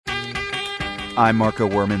I'm Marco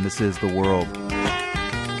Werman. This is The World.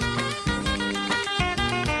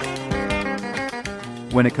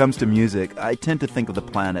 When it comes to music, I tend to think of the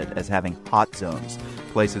planet as having hot zones,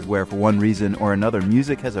 places where, for one reason or another,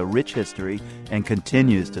 music has a rich history and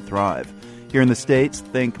continues to thrive. Here in the States,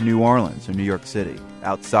 think New Orleans or New York City.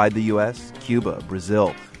 Outside the U.S., Cuba,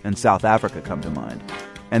 Brazil, and South Africa come to mind.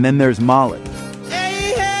 And then there's Mali.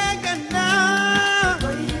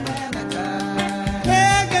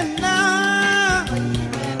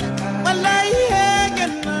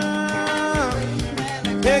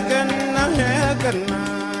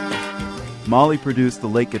 Mali produced the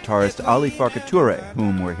late guitarist Ali Farka Touré,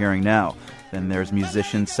 whom we're hearing now. Then there's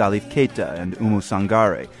musicians Salif Keita and Oumou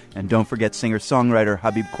Sangare. And don't forget singer-songwriter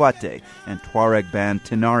Habib Kouaté and Tuareg band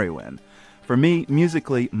Tinariwen. For me,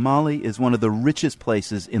 musically, Mali is one of the richest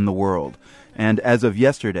places in the world. And as of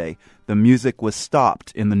yesterday, the music was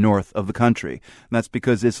stopped in the north of the country. And that's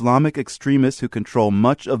because Islamic extremists who control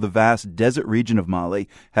much of the vast desert region of Mali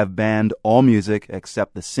have banned all music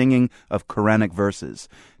except the singing of Quranic verses.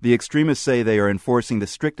 The extremists say they are enforcing the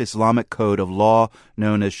strict Islamic code of law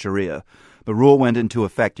known as Sharia. The rule went into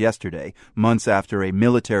effect yesterday, months after a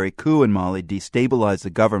military coup in Mali destabilized the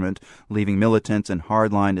government, leaving militants and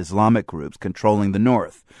hardline Islamic groups controlling the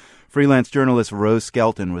north. Freelance journalist Rose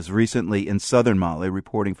Skelton was recently in southern Mali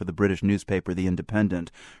reporting for the British newspaper The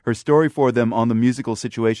Independent. Her story for them on the musical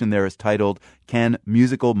situation there is titled, "Can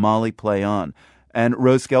Musical Mali Play On?" And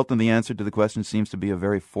Rose Skelton, the answer to the question seems to be a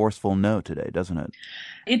very forceful no today, doesn't it?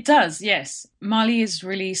 It does, yes. Mali is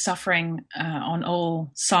really suffering on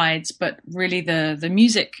all sides, but really the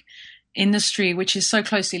music industry, which is so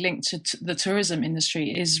closely linked to the tourism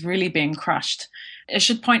industry, is really being crushed. I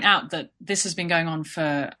should point out that this has been going on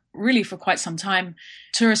for quite some time.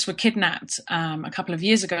 Tourists were kidnapped a couple of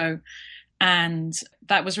years ago, and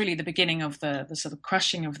that was really the beginning of the sort of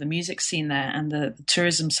crushing of the music scene there and the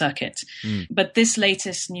tourism circuit. But this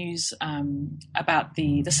latest news about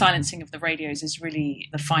the silencing of the radios is really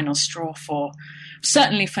the final straw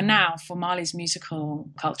certainly for now, for Mali's musical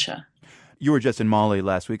culture. You were just in Mali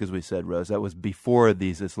last week, as we said, Rose. That was before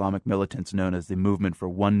these Islamic militants known as the Movement for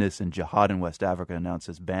Oneness and Jihad in West Africa announced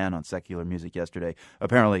its ban on secular music yesterday.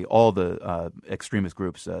 Apparently, all the extremist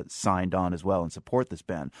groups signed on as well and support this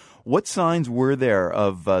ban. What signs were there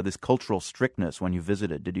of this cultural strictness when you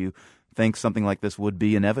visited? Did you think something like this would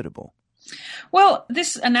be inevitable? Well,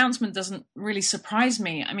 this announcement doesn't really surprise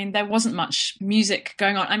me. I mean, there wasn't much music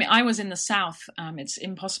going on. I mean, I was in the south. It's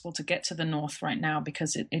impossible to get to the north right now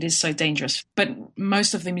because it is so dangerous. But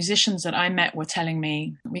most of the musicians that I met were telling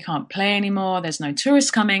me, we can't play anymore. There's no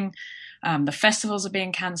tourists coming. The festivals are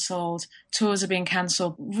being cancelled. Tours are being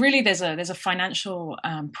cancelled. Really, there's a financial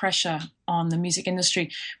pressure on the music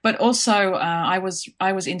industry. But also, I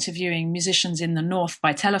was interviewing musicians in the north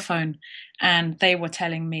by telephone, and they were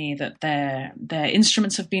telling me that their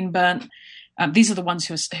instruments have been burnt. These are the ones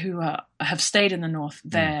who have stayed in the north.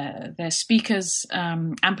 Their speakers,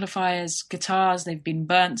 amplifiers, guitars, they've been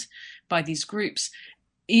burnt by these groups.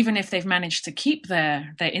 Even if they've managed to keep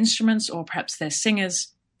their instruments or perhaps their singers,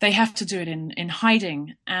 they have to do it in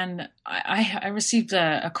hiding. And I received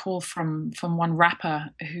a call from one rapper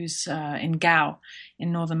who's in Gao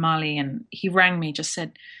in northern Mali, and he rang me, just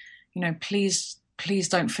said, please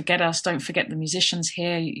don't forget us. Don't forget the musicians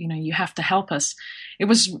here. You have to help us. It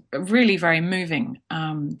was really very moving.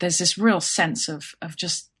 There's this real sense of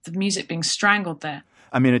just the music being strangled there.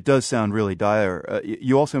 I mean, it does sound really dire.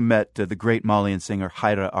 You also met the great Malian singer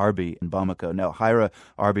Haira Arbi in Bamako. Now, Haira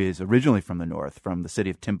Arbi is originally from the north, from the city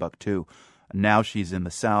of Timbuktu. Now she's in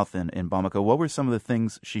the south in Bamako. What were some of the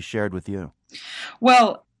things she shared with you?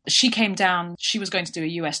 Well, she came down. She was going to do a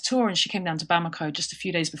US tour, and she came down to Bamako just a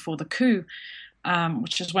few days before the coup,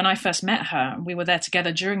 which is when I first met her. We were there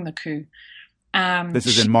together during the coup. This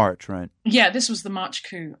is in March, right? Yeah, this was the March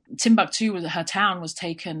coup. Timbuktu, her town, was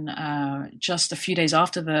taken just a few days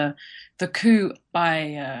after the coup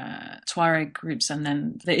by Tuareg groups and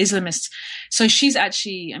then the Islamists. So she's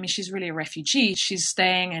she's really a refugee. She's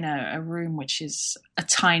staying in a room which is a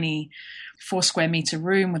tiny 4 square meter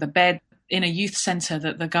room with a bed in a youth center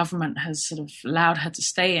that the government has sort of allowed her to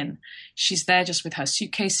stay in. She's there just with her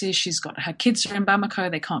suitcases. She's got her kids are in Bamako.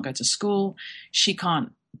 They can't go to school. She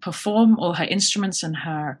can't perform. All her instruments and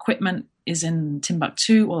her equipment is in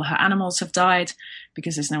Timbuktu. All her animals have died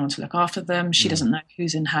because there's no one to look after them. She doesn't know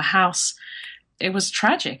who's in her house. It was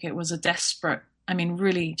tragic. It was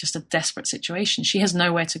really just a desperate situation. She has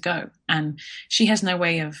nowhere to go, and she has no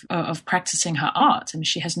way of practicing her art. I mean,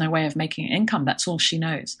 she has no way of making an income. That's all she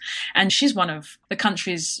knows. And she's one of the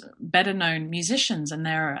country's better known musicians, and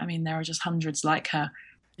there are just hundreds like her.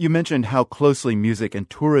 You mentioned how closely music and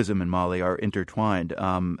tourism in Mali are intertwined.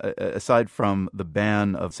 Aside from the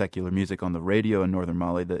ban of secular music on the radio in northern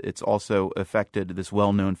Mali, it's also affected this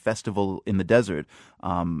well-known festival in the desert.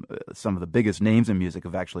 Some of the biggest names in music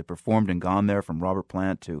have actually performed and gone there, from Robert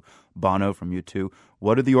Plant to Bono from U2.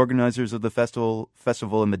 What are the organizers of the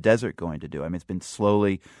festival in the desert going to do? I mean, it's been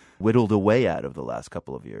slowly whittled away at over the last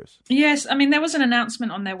couple of years. Yes, I mean, there was an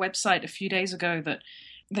announcement on their website a few days ago that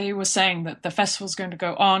they were saying that the festival's going to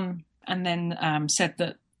go on, and then said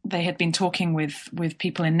that they had been talking with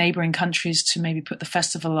people in neighboring countries to maybe put the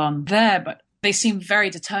festival on there, but they seem very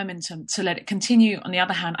determined to let it continue. On the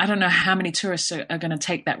other hand, I don't know how many tourists are going to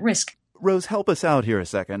take that risk. Rose, help us out here a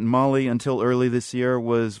second. Mali, until early this year,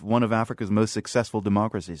 was one of Africa's most successful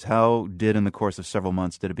democracies. How in the course of several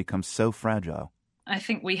months, did it become so fragile? I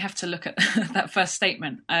think we have to look at that first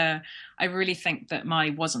statement. I really think that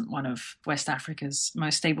Mali wasn't one of West Africa's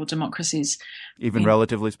most stable democracies. Even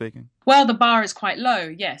relatively speaking? Well, the bar is quite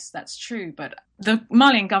low. Yes, that's true. But the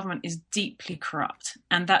Malian government is deeply corrupt,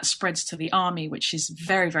 and that spreads to the army, which is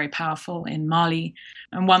very, very powerful in Mali.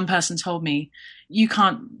 And one person told me, you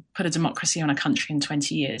can't put a democracy on a country in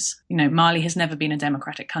 20 years. You know, Mali has never been a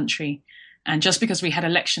democratic country. And just because we had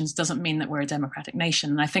elections doesn't mean that we're a democratic nation.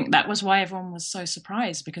 And I think that was why everyone was so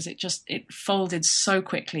surprised, because it folded so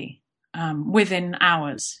quickly. Within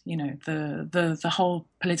hours, you know, the whole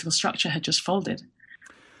political structure had just folded.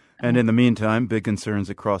 And in the meantime, big concerns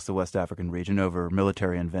across the West African region over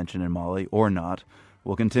military intervention in Mali, or not.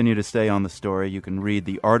 We'll continue to stay on the story. You can read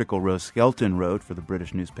the article Rose Skelton wrote for the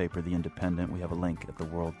British newspaper The Independent. We have a link at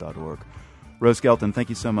theworld.org. Rose Skelton, thank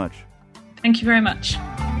you so much. Thank you very much.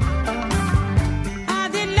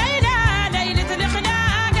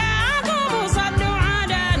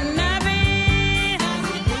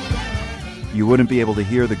 You wouldn't be able to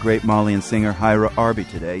hear the great Malian singer Haira Arbi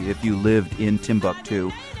today if you lived in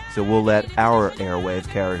Timbuktu, so we'll let our airwaves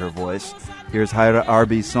carry her voice. Here's Haira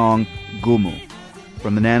Arbi's song, Gumu.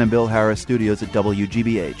 From the Nan and Bill Harris studios at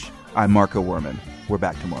WGBH, I'm Marco Werman. We're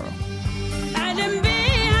back tomorrow.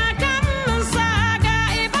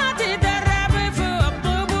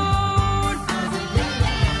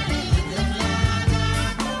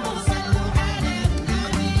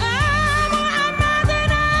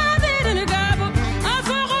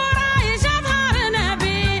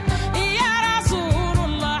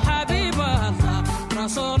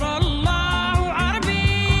 رسول